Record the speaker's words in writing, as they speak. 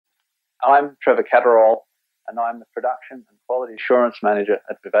I'm Trevor Catterall, and I'm the Production and Quality Assurance Manager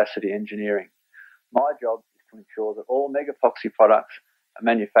at Vivacity Engineering. My job is to ensure that all Megapoxy products are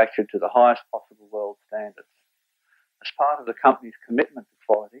manufactured to the highest possible world standards. As part of the company's commitment to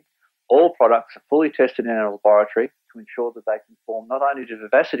quality, all products are fully tested in our laboratory to ensure that they conform not only to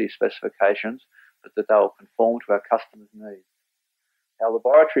Vivacity specifications, but that they will conform to our customers' needs. Our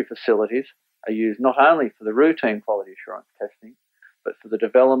laboratory facilities are used not only for the routine quality assurance testing, but for the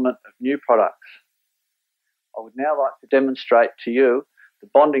development of new products. I would now like to demonstrate to you the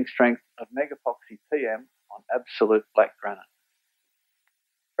bonding strength of Megapoxy PM on absolute black granite.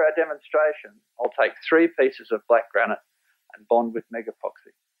 For our demonstration, I'll take 3 pieces of black granite and bond with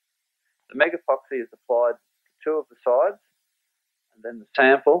Megapoxy. The Megapoxy is applied to 2 of the sides, and then the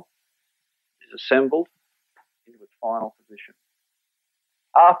sample is assembled into its final position.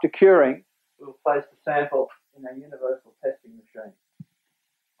 After curing, we'll place the sample in a universal testing machine.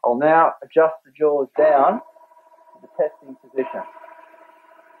 I'll now adjust the jaws down to the testing position.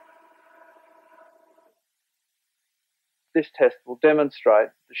 This test will demonstrate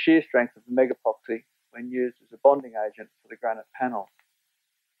the shear strength of the Megapoxy when used as a bonding agent for the granite panel.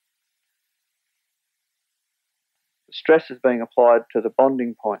 The stress is being applied to the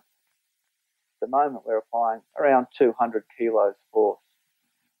bonding point. At the moment we're applying around 200 kilos force.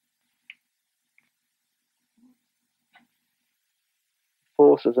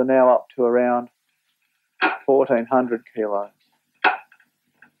 Forces are now up to around 1400 kilos,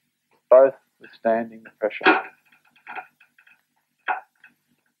 both withstanding the pressure.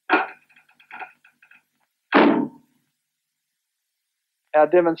 Our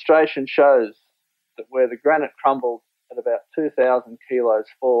demonstration shows that where the granite crumbled at about 2000 kilos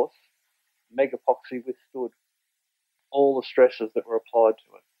force, Megapoxy withstood all the stresses that were applied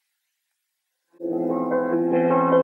to it.